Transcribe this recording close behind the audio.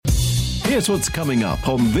Here's what's coming up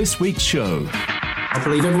on this week's show. I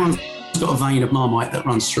believe everyone's got a vein of Marmite that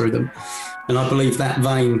runs through them. And I believe that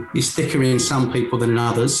vein is thicker in some people than in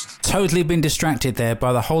others. Totally been distracted there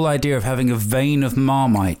by the whole idea of having a vein of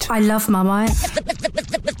Marmite. I love Marmite.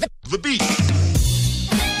 The Beat.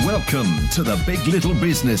 Welcome to the Big Little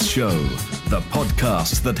Business Show, the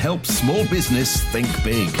podcast that helps small business think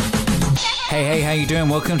big. Hey, how you doing?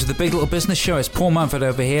 Welcome to the Big Little Business Show. It's Paul Mumford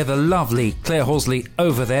over here, the lovely Claire Horsley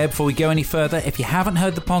over there. Before we go any further, if you haven't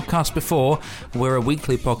heard the podcast before, we're a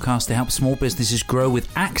weekly podcast to help small businesses grow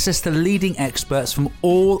with access to leading experts from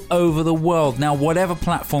all over the world. Now, whatever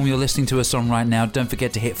platform you're listening to us on right now, don't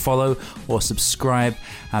forget to hit follow or subscribe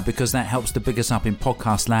because that helps to big us up in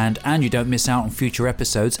podcast land and you don't miss out on future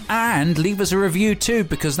episodes. And leave us a review too,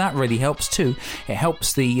 because that really helps too. It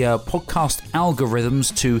helps the podcast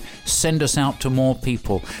algorithms to send us out to more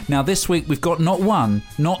people. Now this week we've got not one,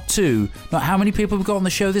 not two, not how many people we've got on the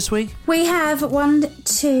show this week? We have 1,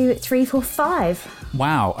 2, 3, 4, 5.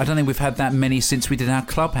 Wow, I don't think we've had that many since we did our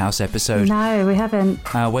Clubhouse episode. No, we haven't.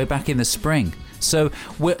 Way back in the spring. So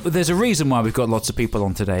there's a reason why we've got lots of people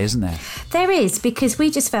on today, isn't there? There is, because we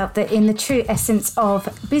just felt that in the true essence of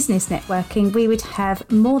business networking, we would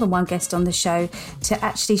have more than one guest on the show to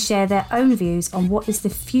actually share their own views on what is the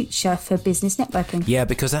future for business networking. Yeah,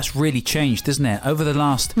 because that's really changed, isn't it? Over the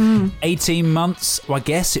last 18 months, well, I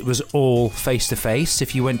guess it was all face-to-face.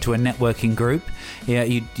 If you went to a networking group, yeah,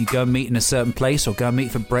 you go meet in a certain place or go meet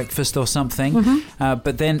for breakfast or something.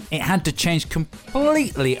 But then it had to change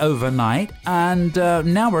completely overnight. And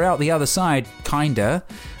now we're out the other side, kinda.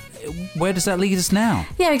 Where does that lead us now?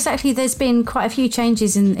 Yeah, exactly. There's been quite a few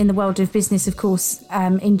changes in the world of business, of course,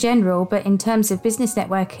 in general. But in terms of business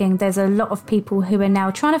networking, there's a lot of people who are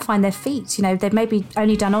now trying to find their feet. You know, they've maybe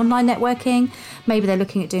only done online networking. Maybe they're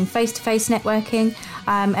looking at doing face-to-face networking.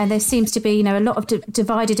 And there seems to be, a lot of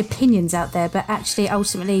divided opinions out there. But actually,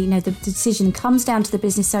 ultimately, the decision comes down to the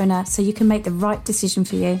business owner so you can make the right decision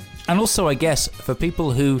for you. And also, I guess, for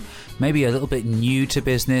people who maybe are a little bit new to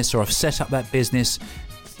business or have set up that business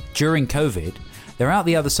during COVID, they're out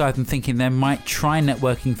the other side and thinking they might try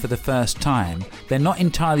networking for the first time. They're not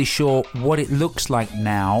entirely sure what it looks like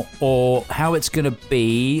now or how it's going to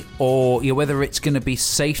be or whether it's going to be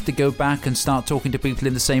safe to go back and start talking to people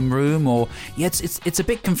in the same room or... Yeah, it's a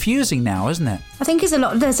bit confusing now, isn't it? I think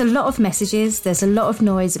there's a lot of messages, there's a lot of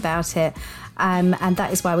noise about it. And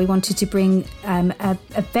that is why we wanted to bring a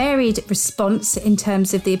varied response in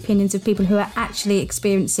terms of the opinions of people who are actually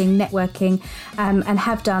experiencing networking and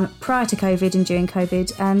have done prior to COVID and during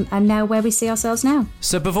COVID and now where we see ourselves now.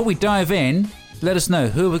 So before we dive in, let us know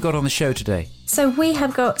who have we got on the show today. So we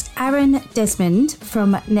have got Aaron Desmond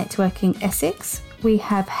from Networking Essex. We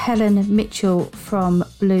have Helen Mitchell from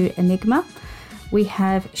Blue Enigma. We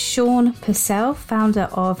have Sean Purcell, founder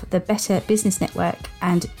of the Better Business Network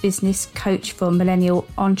and business coach for millennial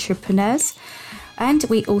entrepreneurs. And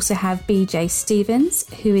we also have BJ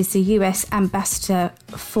Stevens, who is the US ambassador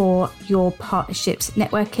for Your Partnerships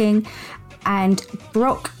Networking, and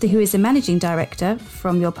Brock, who is the managing director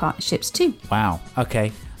from Your Partnerships too. Wow.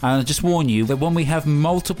 Okay. I'll just warn you that when we have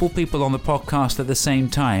multiple people on the podcast at the same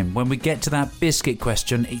time, when we get to that biscuit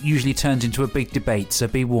question, it usually turns into a big debate, so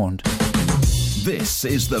be warned. This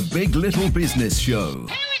is the Big Little Business Show.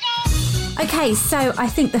 Okay, so I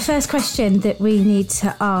think the first question that we need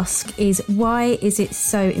to ask is why is it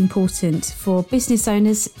so important for business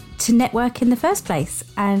owners to network in the first place?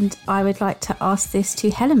 And I would like to ask this to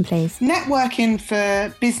Helen, please. Networking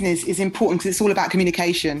for business is important because it's all about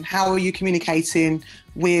communication. How are you communicating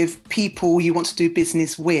with people you want to do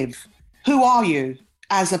business with? Who are you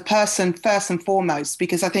as a person first and foremost?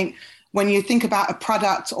 Because I think when you think about a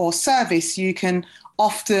product or service, you can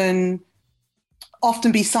often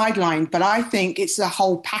be sidelined, but I think it's a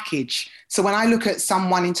whole package. So when I look at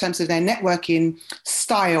someone in terms of their networking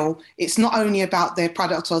style, it's not only about their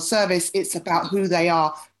product or service, it's about who they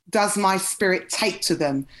are. Does my spirit take to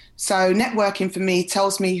them? So networking for me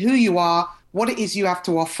tells me who you are, what it is you have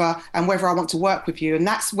to offer, and whether I want to work with you. And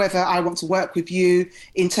that's whether I want to work with you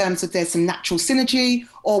in terms of there's some natural synergy,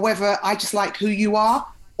 or whether I just like who you are,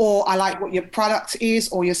 or I like what your product is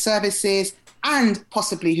or your service is, and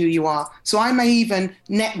possibly who you are. So I may even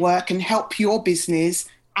network and help your business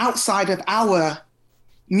outside of our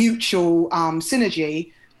mutual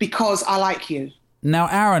synergy because I like you. Now,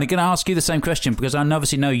 Aaron, I'm going to ask you the same question because I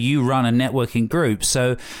obviously know you run a networking group.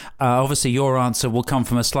 So obviously your answer will come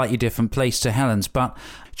from a slightly different place to Helen's. But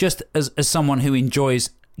just as someone who enjoys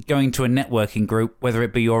going to a networking group, whether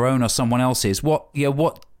it be your own or someone else's, what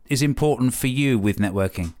is important for you with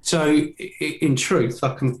networking? So in truth,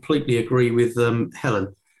 I completely agree with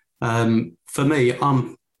Helen. For me,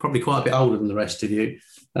 I'm probably quite a bit older than the rest of you.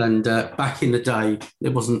 And back in the day,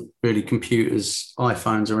 there wasn't really computers,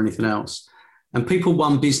 iPhones or anything else. And people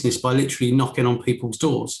won business by literally knocking on people's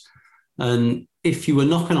doors. And if you were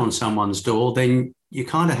knocking on someone's door, then you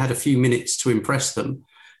kind of had a few minutes to impress them.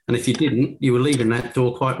 And if you didn't, you were leaving that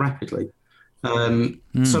door quite rapidly.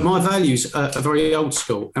 So my values are very old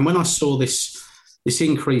school. And when I saw this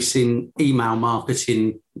increase in email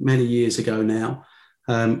marketing many years ago now,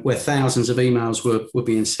 where thousands of emails were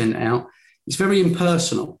being sent out, it's very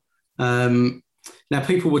impersonal. Now,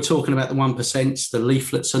 people were talking about the 1%, the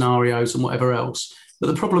leaflet scenarios and whatever else. But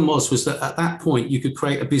the problem was that at that point, you could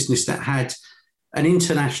create a business that had an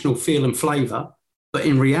international feel and flavour, but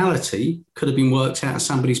in reality could have been worked out of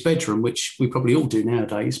somebody's bedroom, which we probably all do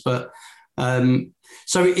nowadays. But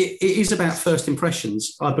so it is about first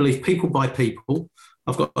impressions. I believe people buy people.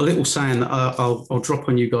 I've got a little saying that I'll drop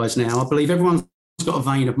on you guys now. I believe everyone's got a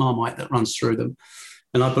vein of Marmite that runs through them.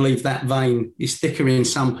 And I believe that vein is thicker in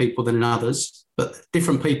some people than in others, but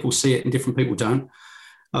different people see it and different people don't.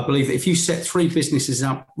 I believe that if you set three businesses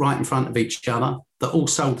up right in front of each other that all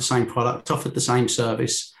sold the same product, offered the same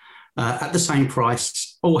service, at the same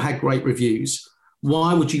price, all had great reviews,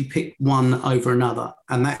 why would you pick one over another?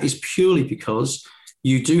 And that is purely because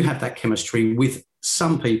you do have that chemistry with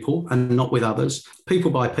some people and not with others.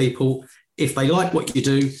 People buy people. If they like what you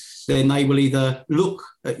do, then they will either look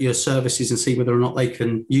at your services and see whether or not they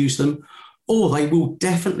can use them, or they will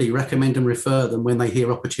definitely recommend and refer them when they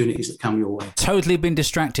hear opportunities that come your way. Totally been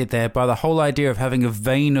distracted there by the whole idea of having a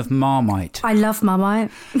vein of Marmite. I love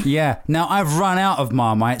Marmite. Yeah. Now, I've run out of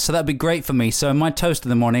Marmite, so that'd be great for me. So my toast in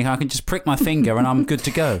the morning, I can just prick my finger and I'm good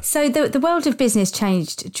to go. So the world of business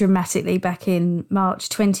changed dramatically back in March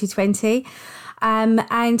 2020. And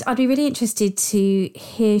I'd be really interested to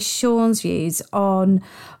hear Sean's views on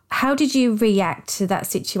how did you react to that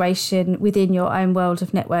situation within your own world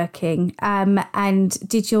of networking? And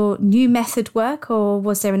did your new method work, or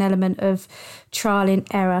was there an element of trial and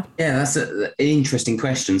error? Yeah, that's an interesting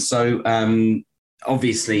question. So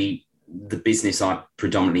obviously the business I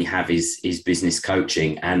predominantly have is business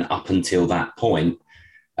coaching. And up until that point,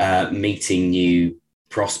 meeting new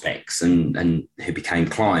prospects and who became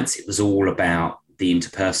clients, it was all about the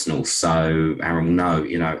interpersonal. So Aaron will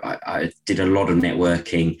know, I did a lot of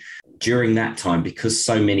networking during that time because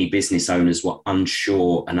so many business owners were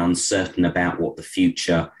unsure and uncertain about what the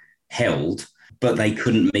future held, but they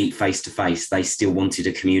couldn't meet face to face. They still wanted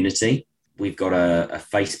a community. We've got a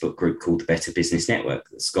Facebook group called the Better Business Network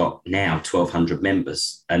that's got now 1,200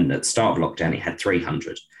 members. And at the start of lockdown, it had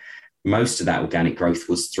 300. Most of that organic growth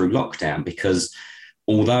was through lockdown because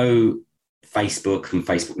although Facebook and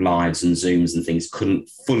Facebook Lives and Zooms and things couldn't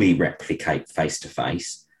fully replicate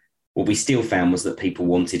face-to-face, what we still found was that people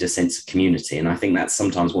wanted a sense of community. And I think that's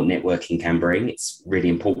sometimes what networking can bring. It's really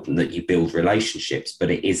important that you build relationships,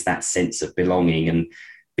 but it is that sense of belonging and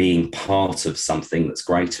being part of something that's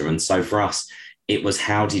greater. And so for us, it was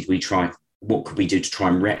what could we do to try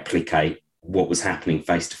and replicate what was happening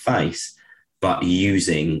face-to-face, but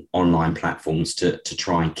using online platforms to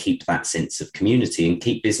try and keep that sense of community and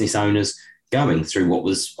keep business owners going through what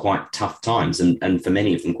was quite tough times and for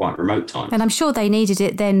many of them quite remote times. And I'm sure they needed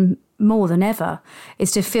it then more than ever,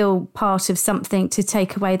 is to feel part of something to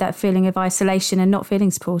take away that feeling of isolation and not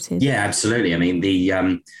feeling supported. Yeah, absolutely. I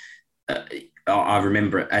mean, I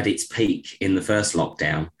remember at its peak in the first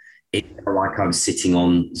lockdown, it felt like I was sitting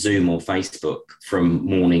on Zoom or Facebook from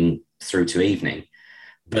morning through to evening.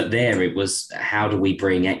 But there it was, how do we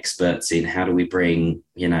bring experts in? How do we bring,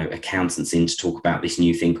 accountants in to talk about this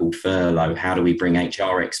new thing called furlough? How do we bring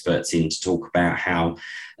HR experts in to talk about how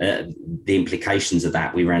the implications of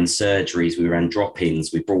that? We ran surgeries, we ran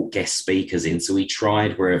drop-ins, we brought guest speakers in. So we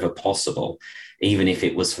tried wherever possible, even if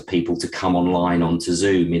it was for people to come online onto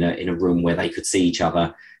Zoom in a room where they could see each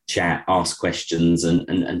other, chat, ask questions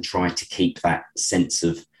and try to keep that sense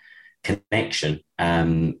of connection.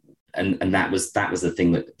 And that was the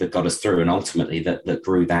thing that got us through, and ultimately that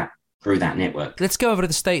grew that network. Let's go over to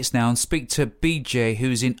the States now and speak to BJ,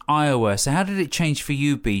 who's in Iowa. So how did it change for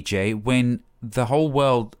you, BJ, when the whole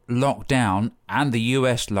world locked down and the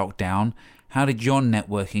US locked down? How did your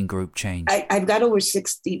networking group change? I've got over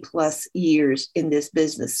 60 plus years in this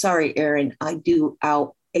business. Sorry, Aaron, I do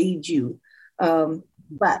out-age you.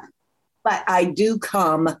 But I do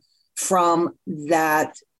come from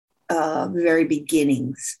that very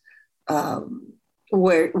beginnings.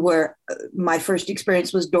 Where my first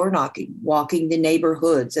experience was door knocking, walking the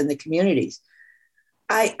neighborhoods and the communities.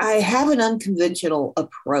 I have an unconventional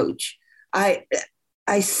approach. I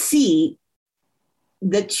see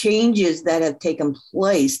the changes that have taken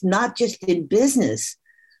place, not just in business,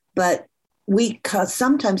 but we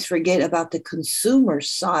sometimes forget about the consumer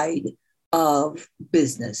side of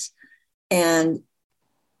business. And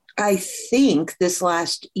I think this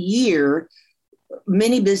last year,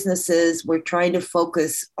 many businesses were trying to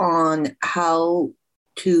focus on how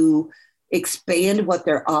to expand what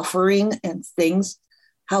they're offering and things.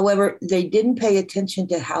 However, they didn't pay attention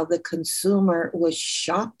to how the consumer was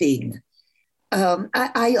shopping.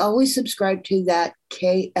 I always subscribe to that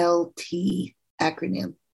KLT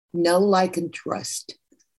acronym, know, like, and trust.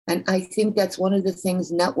 And I think that's one of the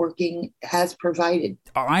things networking has provided.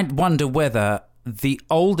 I wonder whether the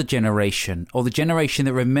older generation, or the generation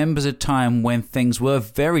that remembers a time when things were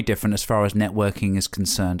very different as far as networking is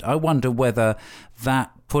concerned, I wonder whether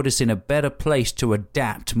that put us in a better place to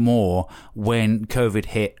adapt more when COVID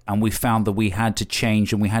hit and we found that we had to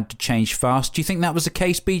change and we had to change fast. Do you think that was the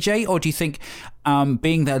case, BJ? Or do you think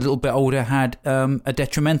being that a little bit older had a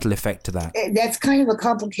detrimental effect to that? That's kind of a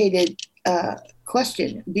complicated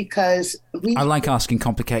question, because I like asking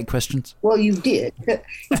complicated questions. Well, you did.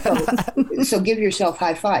 So give yourself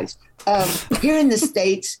high fives. Here in the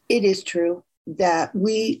States, it is true that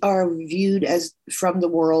we are viewed as from the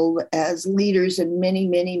world as leaders in many,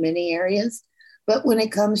 many, many areas. But when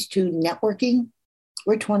it comes to networking,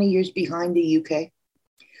 we're 20 years behind the UK.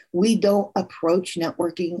 We don't approach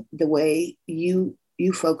networking the way you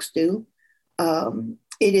folks do.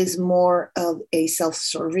 It is more of a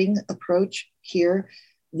self-serving approach here.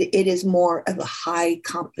 It is more of a high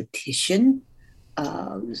competition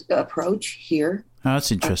approach here. Oh,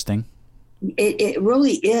 that's interesting. It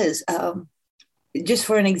really is. Just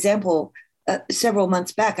for an example, several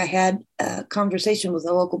months back, I had a conversation with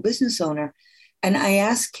a local business owner, and I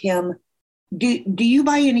asked him, do you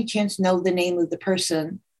by any chance know the name of the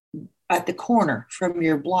person at the corner from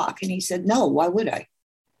your block? And he said, no, why would I?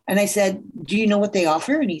 And I said, do you know what they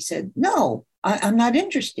offer? And he said, no, I'm not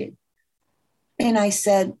interested. And I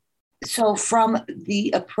said, so from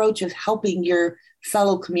the approach of helping your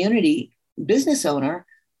fellow community business owner,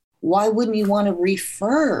 why wouldn't you want to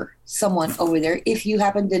refer someone over there if you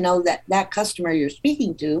happen to know that that customer you're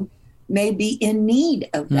speaking to may be in need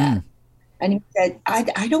of that? And he said,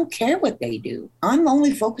 I don't care what they do. I'm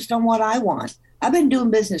only focused on what I want. I've been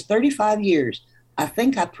doing business 35 years. I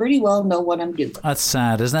think I pretty well know what I'm doing. That's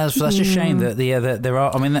sad, isn't it? That's a shame that there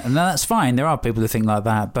are. I mean, no, that's fine. There are people who think like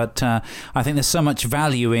that, but I think there's so much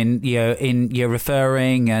value in your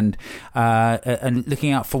referring and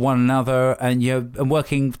looking out for one another and and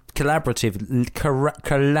working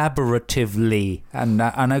collaboratively. And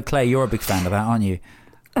I know, Claire, you're a big fan of that, aren't you?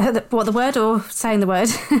 What, the word or saying the word?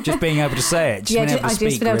 Just being able to say it. Just being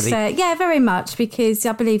able to say it. Yeah, very much, because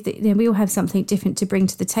I believe that we all have something different to bring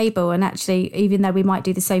to the table. And actually, even though we might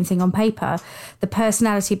do the same thing on paper, the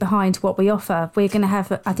personality behind what we offer, we're going to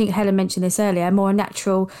have, I think Helen mentioned this earlier, a more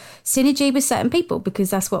natural synergy with certain people,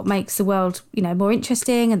 because that's what makes the world, more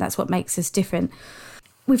interesting, and that's what makes us different.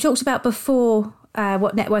 We've talked about before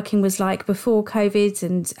what networking was like before COVID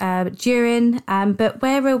and during, but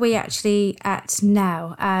where are we actually at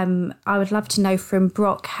now? I would love to know from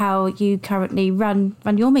Brock how you currently run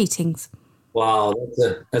your meetings. Wow,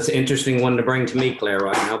 that's an interesting one to bring to me, Claire,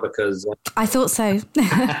 right now, because I thought so.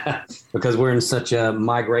 because we're in such a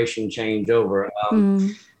migration changeover.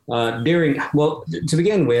 To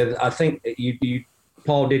begin with, I think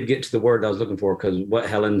Paul did get to the word I was looking for, because what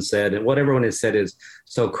Helen said and what everyone has said is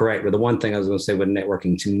so correct. But the one thing I was going to say with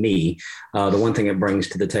networking, to me, the one thing it brings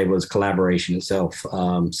to the table is collaboration itself.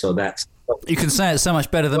 So that's... You can say it so much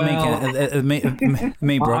better than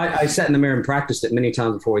me, bro. I sat in the mirror and practiced it many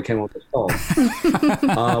times before we came on this call.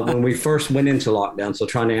 When we first went into lockdown, so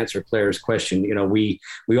trying to answer Claire's question, we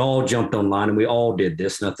all jumped online and we all did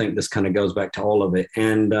this. And I think this kind of goes back to all of it.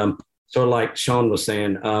 And so like Sean was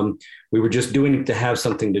saying, we were just doing it to have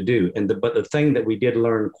something to do. But the thing that we did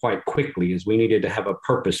learn quite quickly is we needed to have a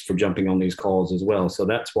purpose for jumping on these calls as well. So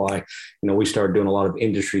that's why, we started doing a lot of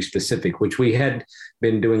industry specific, which we had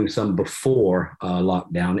been doing some before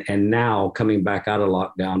lockdown. And now coming back out of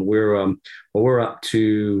lockdown, we're up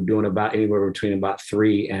to doing about anywhere between about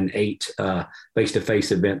 3 and 8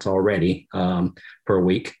 face-to-face events already per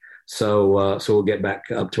week. So we'll get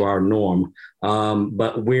back up to our norm.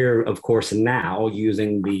 But we're, of course, now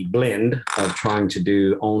using the blend of trying to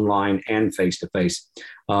do online and face-to-face.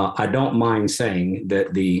 I don't mind saying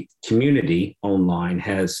that the community online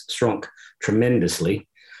has shrunk tremendously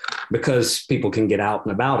because people can get out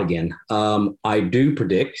and about again. I do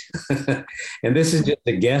predict, and this is just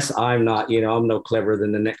a guess. I'm not, I'm no cleverer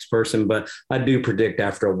than the next person, but I do predict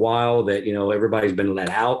after a while that, everybody's been let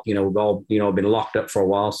out. We've all, been locked up for a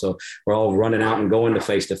while. So we're all running out and going to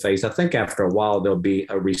face-to-face. I think after a while, there'll be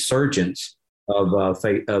a resurgence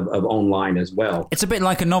of online as well. It's a bit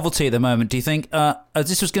like a novelty at the moment. Do you think?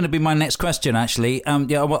 This was going to be my next question, actually.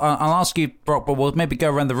 I'll ask you, Brock, but we'll maybe go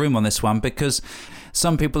around the room on this one, because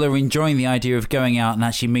some people are enjoying the idea of going out and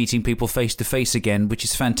actually meeting people face to face again, which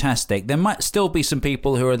is fantastic. There might still be some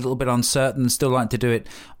people who are a little bit uncertain and still like to do it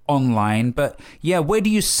online, but yeah, where do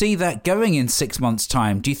you see that going in 6 months'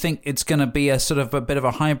 time? Do you think it's going to be a sort of a bit of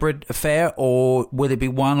a hybrid affair, or will it be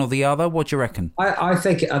one or the other? What do you reckon? I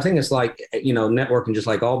think it's like, networking, just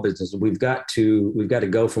like all business. We've got to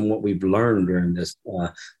go from what we've learned during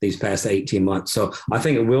these past 18 months. So I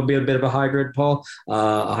think it will be a bit of a hybrid, Paul,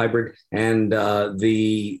 and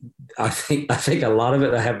I think a lot of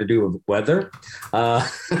it have to do with weather,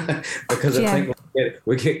 because I think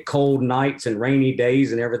we get cold nights and rainy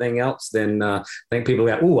days and everything else. Then I think people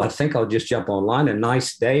go, I think I'll just jump online. A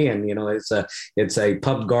nice day, and it's a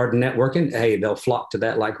pub garden networking. Hey, they'll flock to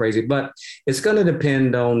that like crazy. But it's going to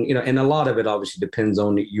depend on and a lot of it obviously depends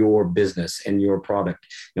on your business and your product,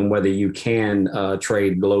 and whether you can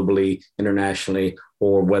trade globally, internationally,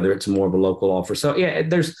 or whether it's more of a local offer. So yeah,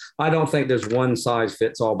 I don't think there's one size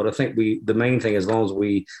fits all, but I think the main thing, as long as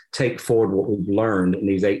we take forward what we've learned in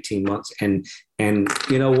these 18 months, and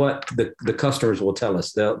you know what, the customers will tell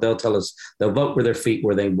us, they'll tell us, they'll vote with their feet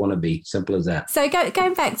where they want to be. Simple as that. So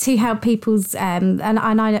going back to how people's, and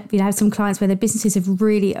I have some clients where their businesses have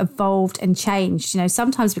really evolved and changed,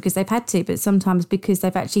 sometimes because they've had to, but sometimes because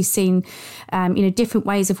they've actually seen, different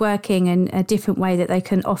ways of working and a different way that they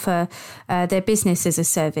can offer their business as a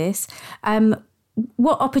service.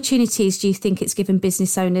 What opportunities do you think it's given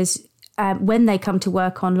business owners when they come to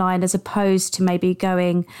work online, as opposed to maybe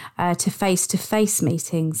going to face-to-face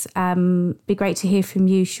meetings? Be great to hear from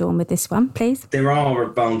you, Sean, with this one, please. There are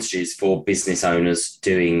advantages for business owners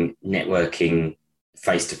doing networking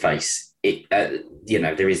face-to-face.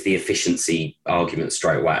 There is the efficiency argument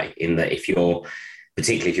straight away, in that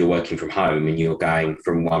particularly if you're working from home and you're going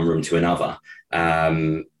from one room to another,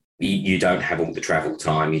 you don't have all the travel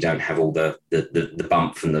time, you don't have all the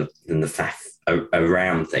bump and the faff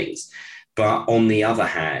around things. But on the other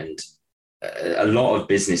hand, a lot of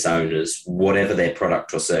business owners, whatever their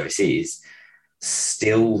product or service is,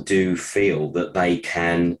 still do feel that they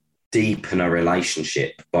can deepen a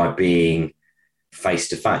relationship by being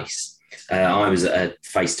face-to-face. I was at a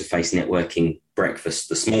face-to-face networking breakfast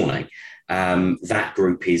this morning. That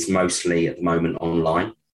group is mostly at the moment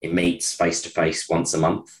online. It meets face-to-face once a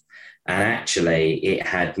month. And actually, it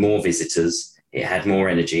had more visitors, it had more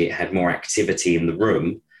energy, it had more activity in the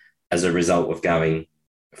room as a result of going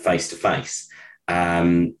face-to-face.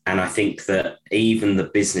 And I think that even the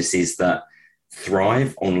businesses that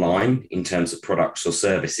thrive online in terms of products or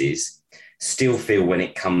services still feel, when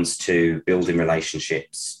it comes to building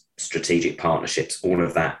relationships, strategic partnerships, all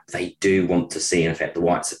of that, they do want to see, in effect, the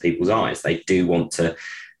whites of people's eyes. They do want to,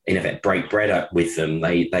 in effect, break bread up with them.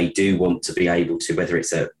 They do want to be able to, whether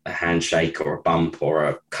it's a handshake or a bump or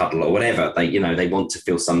a cuddle or whatever, they want to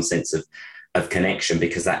feel some sense of connection,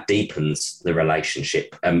 because that deepens the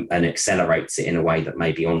relationship and accelerates it in a way that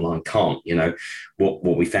maybe online can't. What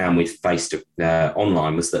we found with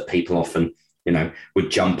online was that people often,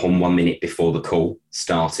 would jump on 1 minute before the call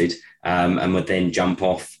started, and would then jump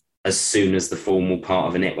off as soon as the formal part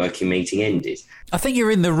of a networking meeting ended. I think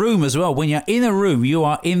you're in the room as well. When you're in a room, you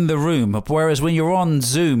are in the room. Whereas when you're on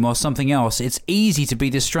Zoom or something else, it's easy to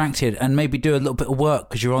be distracted and maybe do a little bit of work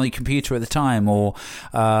because you're on your computer at the time, or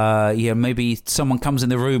maybe someone comes in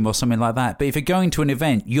the room or something like that. But if you're going to an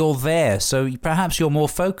event, you're there, so perhaps you're more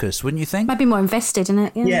focused, wouldn't you think? Might be more invested in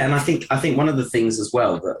it. Yeah, and I think one of the things as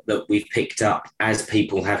well that we've picked up as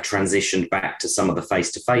people have transitioned back to some of the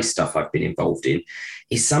face-to-face stuff I've been involved in,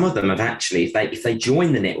 is some of them have actually, if they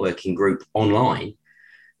join the networking group online,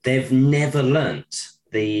 they've never learnt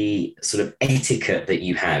the sort of etiquette that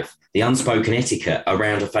you have, the unspoken etiquette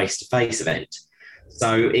around a face-to-face event.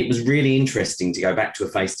 So it was really interesting to go back to a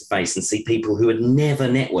face-to-face and see people who had never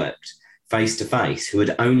networked face-to-face, who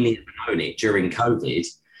had only known it during COVID,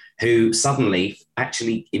 who suddenly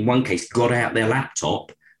actually, in one case, got out their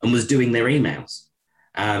laptop and was doing their emails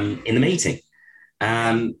in the meeting.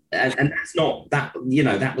 And that's not that,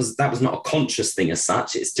 that was not a conscious thing as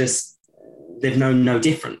such. It's just, they've known no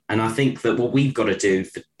different. And I think that what we've got to do,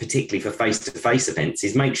 particularly for face-to-face events,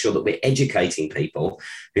 is make sure that we're educating people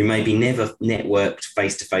who maybe never networked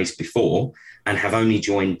face-to-face before and have only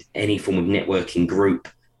joined any form of networking group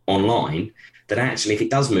online, that actually, if it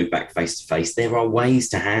does move back face to face, there are ways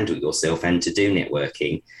to handle yourself and to do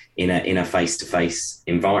networking in a face to face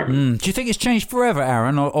environment. Do you think it's changed forever,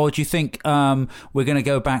 Aaron, or do you think we're going to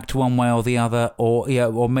go back to one way or the other,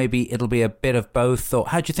 or maybe it'll be a bit of both? Or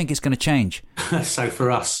how do you think it's going to change? So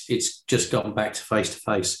for us, it's just gotten back to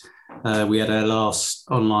face. We had our last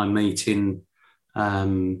online meeting a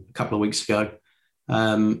couple of weeks ago.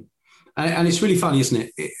 And it's really funny, isn't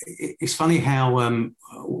it? It's funny how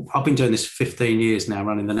I've been doing this for 15 years now,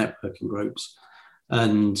 running the networking groups,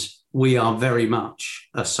 and we are very much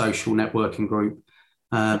a social networking group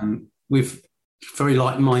with very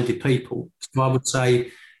like-minded people. So I would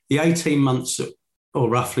say the 18 months, or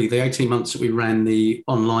roughly the 18 months that we ran the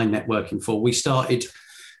online networking for, we started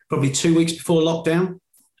probably 2 weeks before lockdown.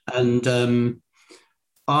 And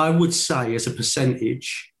I would say as a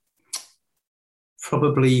percentage,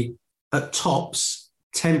 probably at tops,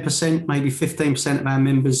 10%, maybe 15% of our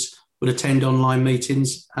members would attend online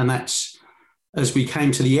meetings. And that's, as we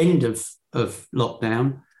came to the end of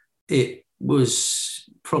lockdown, it was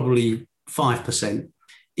probably 5%.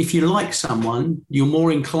 If you like someone, you're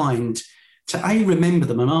more inclined to remember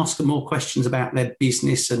them and ask them more questions about their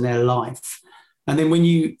business and their life. And then when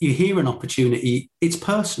you hear an opportunity, it's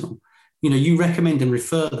personal. You recommend and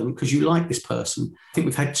refer them because you like this person. I think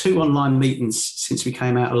we've had 2 online meetings since we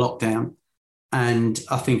came out of lockdown. And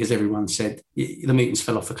I think, as everyone said, the meetings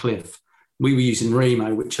fell off a cliff. We were using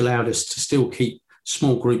Remo, which allowed us to still keep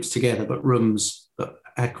small groups together, but rooms that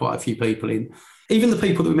had quite a few people in. Even the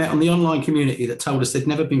people that we met on the online community that told us they'd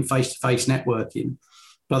never been face-to-face networking,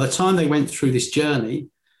 by the time they went through this journey,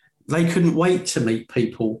 they couldn't wait to meet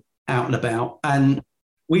people out and about. And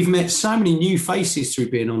we've met so many new faces through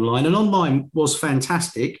being online, and online was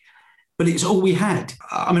fantastic, but it's all we had.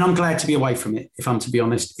 I mean, I'm glad to be away from it, if I'm to be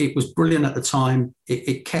honest. It was brilliant at the time.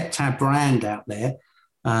 It kept our brand out there.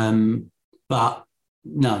 But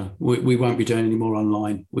no, we won't be doing any more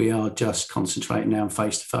online. We are just concentrating now on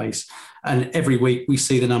face-to-face. And every week we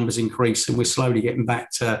see the numbers increase, and we're slowly getting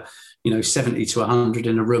back to, 70 to 100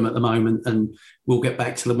 in a room at the moment. And we'll get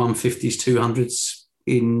back to the 150s, 200s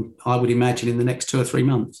in, I would imagine, in the next 2 or 3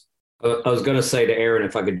 months. I was going to say to Aaron,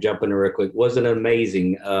 if I could jump in real quick, wasn't it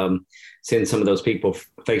amazing seeing some of those people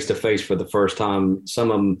face to face for the first time? Some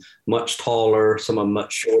of them much taller, some of them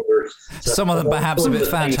much shorter. Some of them perhaps a bit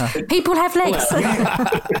fatter. People have legs.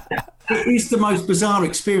 It is the most bizarre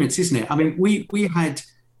experience, isn't it? I mean, we had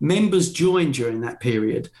members join during that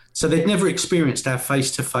period, so they'd never experienced our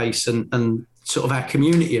face-to-face and sort of our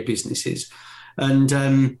community of businesses.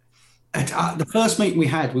 And at the first meeting we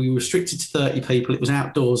had, we were restricted to 30 people. It was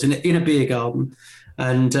outdoors in a beer garden.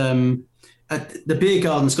 And the beer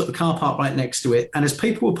garden's got the car park right next to it. And as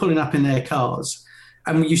people were pulling up in their cars,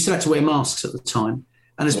 and you still had to wear masks at the time,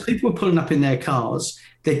 and as people were pulling up in their cars,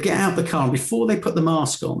 they'd get out the car, and before they put the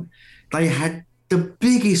mask on, they had the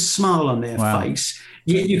biggest smile on their face.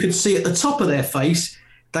 Yet you could see at the top of their face,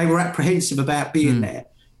 they were apprehensive about being there.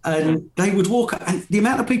 And they would walk, and the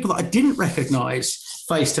amount of people that I didn't recognise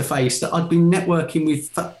face-to-face that I'd been networking with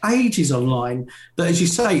for ages online, that, as you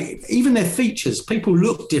say, even their features, people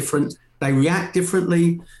look different, they react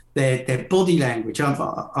differently, their body language. I'm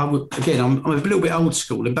a little bit old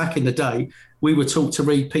school, and back in the day, we were taught to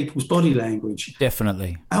read people's body language.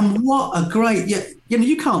 Definitely. And what a great,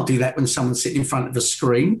 you can't do that when someone's sitting in front of a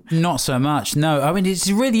screen. Not so much, no. I mean,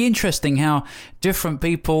 it's really interesting how different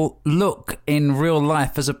people look in real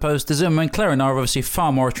life as opposed to Zoom. I mean, Claire and I are obviously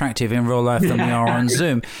far more attractive in real life than we are on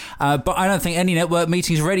Zoom. But I don't think any network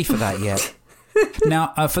meeting's ready for that yet.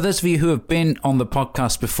 Now, for those of you who have been on the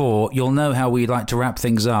podcast before, you'll know how we like to wrap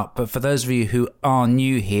things up. But for those of you who are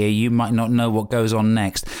new here, you might not know what goes on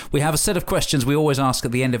next. We have a set of questions we always ask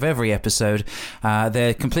at the end of every episode.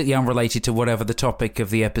 They're completely unrelated to whatever the topic of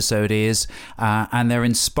the episode is. And they're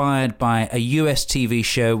inspired by a US TV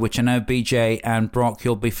show, which I know BJ and Brock,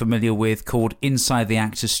 you'll be familiar with, called Inside the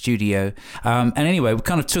Actors Studio. And anyway, we've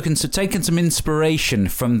kind of taken some inspiration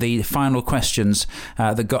from the final questions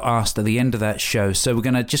that got asked at the end of that show. So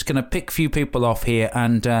we're just gonna pick a few people off here,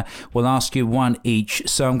 and we'll ask you one each.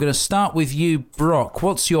 So I'm going to start with you, Brock.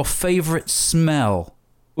 What's your favourite smell?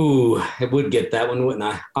 Ooh, I would get that one, wouldn't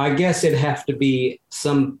I? I guess it'd have to be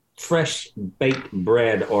some fresh baked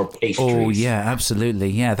bread or pastries. Oh, yeah,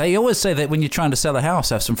 absolutely. Yeah, they always say that when you're trying to sell a house,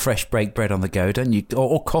 have some fresh baked bread on the go, don't you?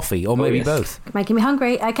 Or coffee, or maybe both. Making me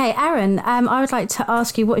hungry. Okay, Aaron, I would like to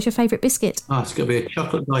ask you, what is your favourite biscuit? Oh, it's got to be a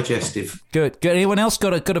chocolate digestive. Good. Anyone else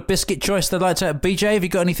got a biscuit choice they'd like to... BJ, have you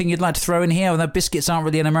got anything you'd like to throw in here? Well, biscuits aren't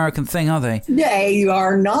really an American thing, are they? They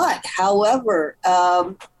are not. However,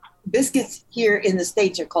 biscuits here in the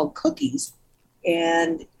States are called cookies.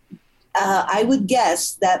 And I would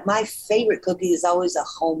guess that my favorite cookie is always a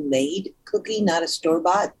homemade cookie, not a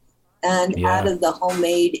store-bought. And out of the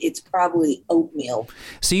homemade, it's probably oatmeal.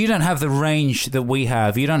 So you don't have the range that we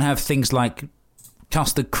have. You don't have things like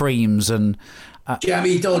custard creams and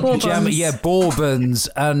jammy dodgers. bourbons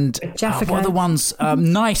and Jaffa what are the cakes. ones?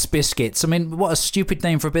 Nice biscuits. I mean, what a stupid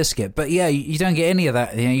name for a biscuit. But yeah, you don't get any of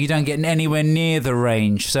that. You know, you don't get anywhere near the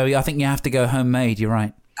range. So I think you have to go homemade. You're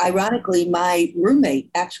right. Ironically, my roommate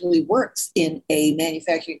actually works in a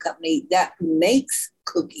manufacturing company that makes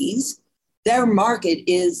cookies. Their market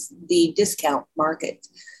is the discount market.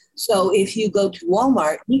 So if you go to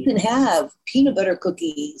Walmart, you can have peanut butter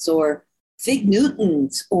cookies or Fig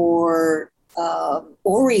Newtons or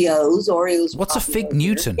Oreos. Oreos. What's a Fig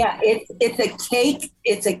Newton? Yeah, it's a cake.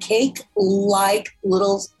 It's a cake like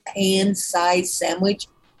little pan-sized sandwich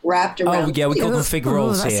wrapped around. Oh yeah, we call them fig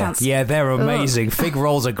rolls here. Yeah, they're amazing. Fig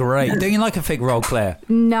rolls are great. Don't you like a fig roll, Claire?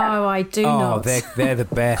 No, I do not. Oh, they're the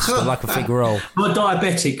best. I like a fig roll. I'm a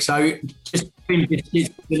diabetic, so just biscuits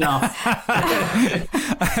enough.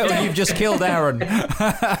 You've just killed Aaron.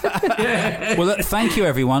 Well, look, thank you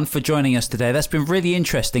everyone for joining us today. That's been really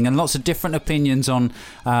interesting and lots of different opinions on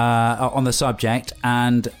the subject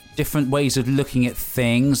and different ways of looking at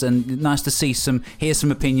things, and nice to hear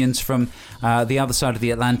some opinions from the other side of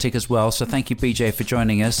the Atlantic as well. So thank you, BJ, for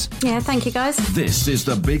joining us. Yeah, thank you, guys. This is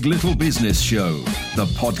the Big Little Business Show, the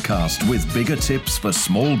podcast with bigger tips for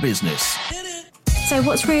small business. So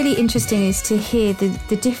what's really interesting is to hear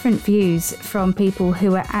the different views from people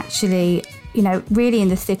who are actually, you know, really in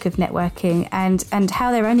the thick of networking, and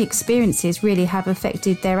how their own experiences really have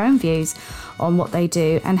affected their own views on what they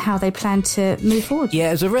do and how they plan to move forward. Yeah,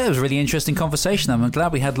 it was a really interesting conversation. I'm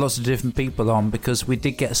glad we had lots of different people on, because we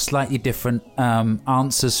did get slightly different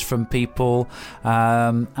answers from people,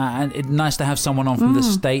 and it's nice to have someone on from the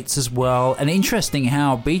States as well. And interesting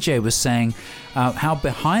how BJ was saying how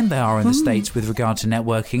behind they are in the States with regard to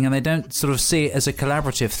networking, and they don't sort of see it as a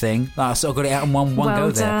collaborative thing. I sort of got it out in one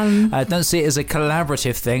go there. Don't see it as a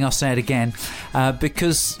collaborative thing. I'll say it again,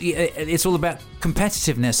 because it's all about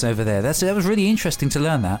competitiveness over there. That was really interesting to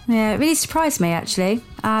learn that. Yeah, it really surprised me, actually.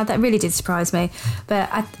 That really did surprise me. But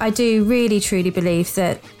I do really, truly believe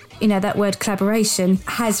that, you know, that word collaboration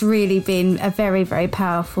has really been a very, very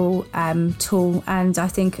powerful tool, and I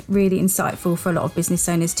think really insightful for a lot of business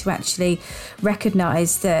owners to actually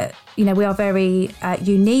recognise that, you know, we are very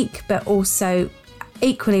unique, but also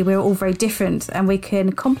equally we're all very different, and we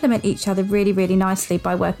can complement each other really, really nicely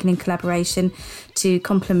by working in collaboration to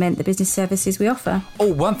complement the business services we offer.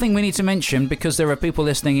 Oh, one thing we need to mention, because there are people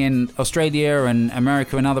listening in Australia and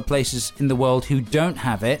America and other places in the world who don't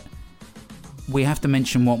have it, we have to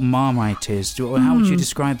mention what Marmite is. How would you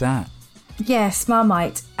describe that? Yes,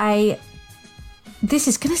 Marmite. This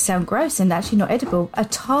is going to sound gross and actually not edible. A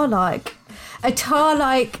tar-like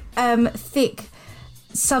thick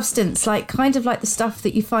substance, kind of like the stuff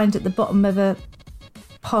that you find at the bottom of a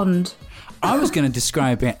pond. I was going to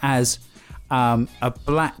describe it as a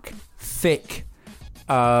black, thick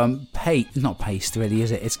paste. Not paste, really,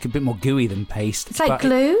 is it? It's a bit more gooey than paste. It's like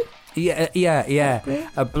glue? Yeah.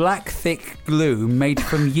 A black, thick glue made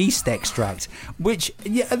from yeast extract, which,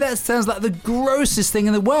 that sounds like the grossest thing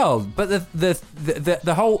in the world. But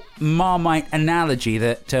the whole Marmite analogy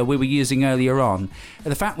that we were using earlier on,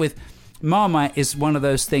 the fact with Marmite is one of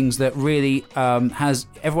those things that really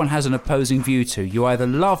everyone has an opposing view to. You either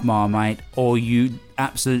love Marmite or you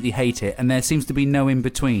absolutely hate it, and there seems to be no in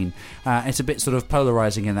between. It's a bit sort of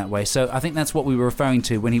polarizing in that way. So I think that's what we were referring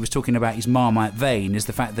to when he was talking about his Marmite vein, is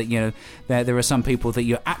the fact that, you know, there are some people that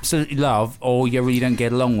you absolutely love or you really don't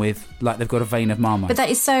get along with, like they've got a vein of Marmite. But that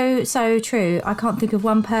is so true. I can't think of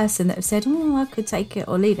one person that have said, I could take it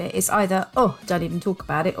or leave it. It's either, don't even talk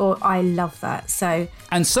about it, or I love that.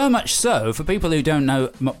 And so much so, for people who don't know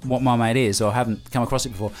what Marmite is or haven't come across it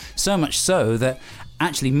before, so much so that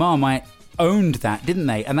actually Marmite owned that, didn't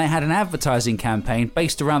they? And they had an advertising campaign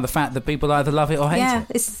based around the fact that people either love it or hate it. Yeah,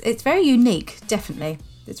 it's very unique, definitely.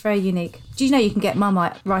 It's very unique. Do you know you can get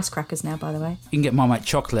Marmite rice crackers now, by the way? You can get Marmite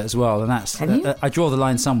chocolate as well, and that's... Can you? I draw the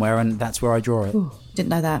line somewhere, and that's where I draw it. Ooh, didn't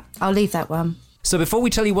know that. I'll leave that one. So before we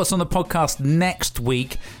tell you what's on the podcast next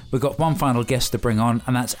week, we've got one final guest to bring on,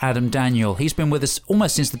 and that's Adam Daniel. He's been with us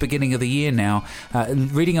almost since the beginning of the year now,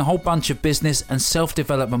 reading a whole bunch of business and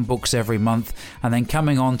self-development books every month, and then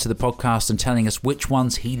coming on to the podcast and telling us which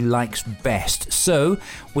ones he likes best. So,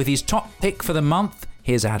 with his top pick for the month,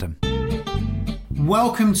 here's Adam.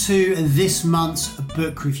 Welcome to this month's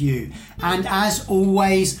book review, and as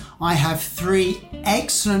always I have 3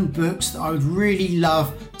 excellent books that I would really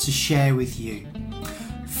love to share with you.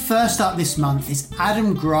 First up this month is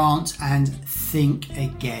Adam Grant and Think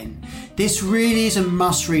Again. This really is a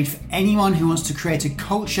must-read for anyone who wants to create a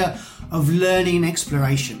culture of learning and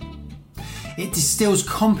exploration. It distills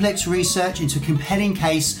complex research into a compelling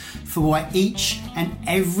case for why each and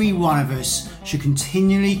every one of us should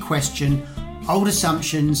continually question old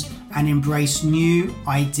assumptions and embrace new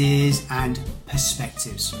ideas and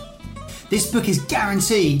perspectives. This book is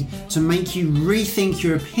guaranteed to make you rethink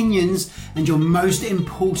your opinions and your most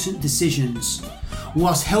important decisions,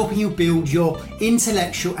 whilst helping you build your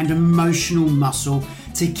intellectual and emotional muscle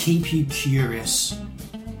to keep you curious.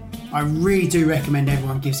 I really do recommend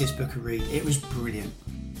everyone gives this book a read. It was brilliant.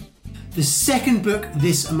 The second book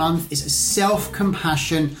this month is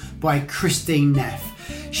Self-Compassion by Christine Neff.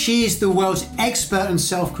 She is the world's expert on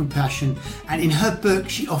self-compassion, and in her book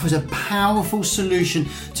she offers a powerful solution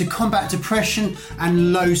to combat depression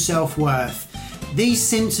and low self-worth. These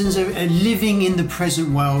symptoms are living in the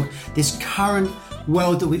present world, this current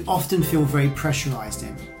world that we often feel very pressurized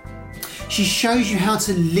in. She shows you how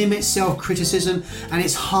to limit self-criticism and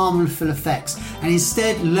its harmful effects, and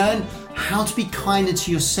instead learn how to be kinder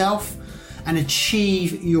to yourself and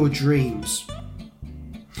achieve your dreams.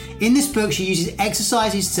 In this book, she uses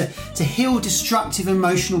exercises to heal destructive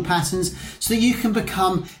emotional patterns so that you can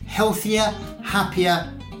become healthier,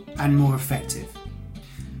 happier, and more effective.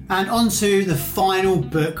 And on to the final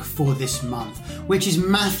book for this month, which is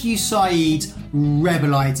Matthew Syed's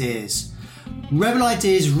Rebel Ideas. Rebel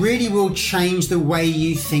Ideas really will change the way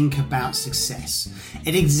you think about success.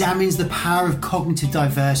 It examines the power of cognitive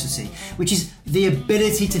diversity, which is the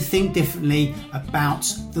ability to think differently about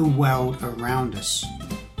the world around us.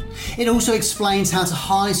 It also explains how to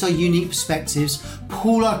harness our unique perspectives,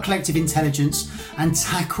 pool our collective intelligence, and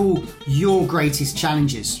tackle your greatest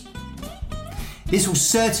challenges. This will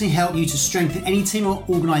certainly help you to strengthen any team or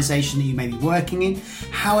organisation that you may be working in.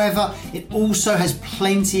 However, it also has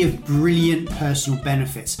plenty of brilliant personal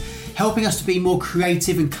benefits, helping us to be more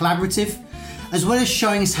creative and collaborative, as well as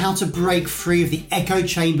showing us how to break free of the echo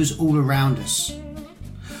chambers all around us.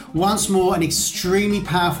 Once more, an extremely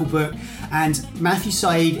powerful book, and Matthew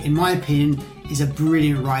Syed, in my opinion, is a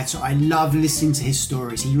brilliant writer. I love listening to his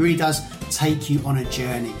stories. He really does take you on a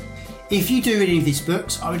journey. If you do read any of these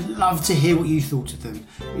books, I would love to hear what you thought of them.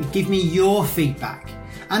 Give me your feedback.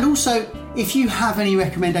 And also, if you have any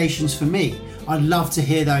recommendations for me, I'd love to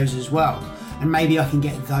hear those as well. And maybe I can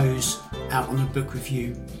get those out on the book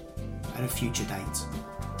review at a future date.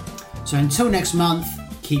 So until next month,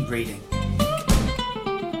 keep reading.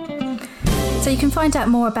 So you can find out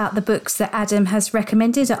more about the books that Adam has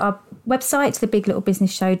recommended at our website,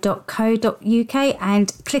 thebiglittlebusinessshow.co.uk,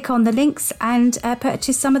 and click on the links and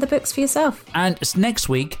purchase some of the books for yourself. And it's next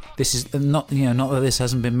week, this is not that this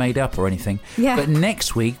hasn't been made up or anything, but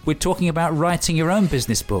next week we're talking about writing your own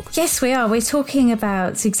business book. Yes, we are. We're talking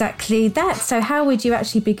about exactly that. So how would you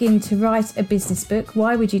actually begin to write a business book?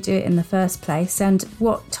 Why would you do it in the first place? And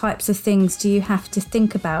what types of things do you have to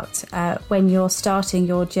think about when you're starting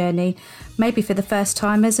your journey, maybe for the first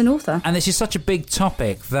time as an author? And this is such a big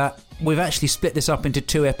topic that we've actually split this up into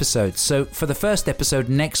 2 episodes. So for the first episode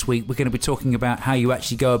next week, we're going to be talking about how you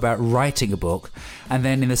actually go about writing a book. And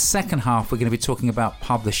then in the second half, we're going to be talking about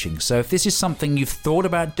publishing. So if this is something you've thought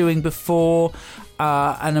about doing before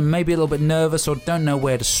and are maybe a little bit nervous or don't know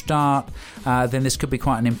where to start, then this could be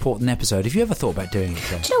quite an important episode. Have you ever thought about doing it,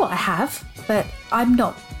 Claire? Do you know what? I have, but I'm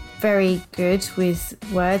not very good with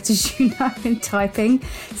words, as you know, and typing.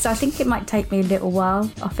 So I think it might take me a little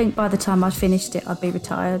while. I think by the time I've finished it, I'd be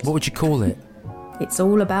retired. What would you call it? It's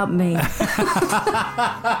all about me.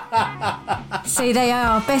 See, they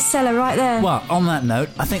are bestseller right there. Well, on that note,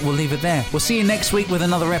 I think we'll leave it there. We'll see you next week with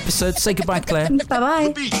another episode. Say goodbye, Claire.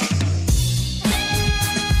 Bye-bye.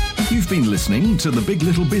 You've been listening to The Big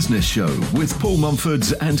Little Business Show with Paul Mumford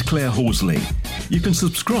and Claire Horsley. You can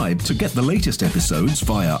subscribe to get the latest episodes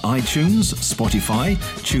via iTunes, Spotify,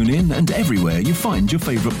 TuneIn, and everywhere you find your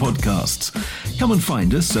favourite podcasts. Come and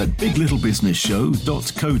find us at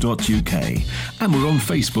biglittlebusиnessshow.co.uk. And we're on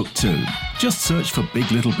Facebook too. Just search for Big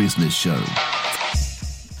Little Business Show.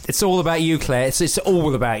 It's all about you, Claire. It's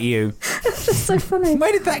all about you. That's so funny.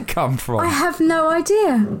 Where did that come from? I have no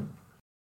idea.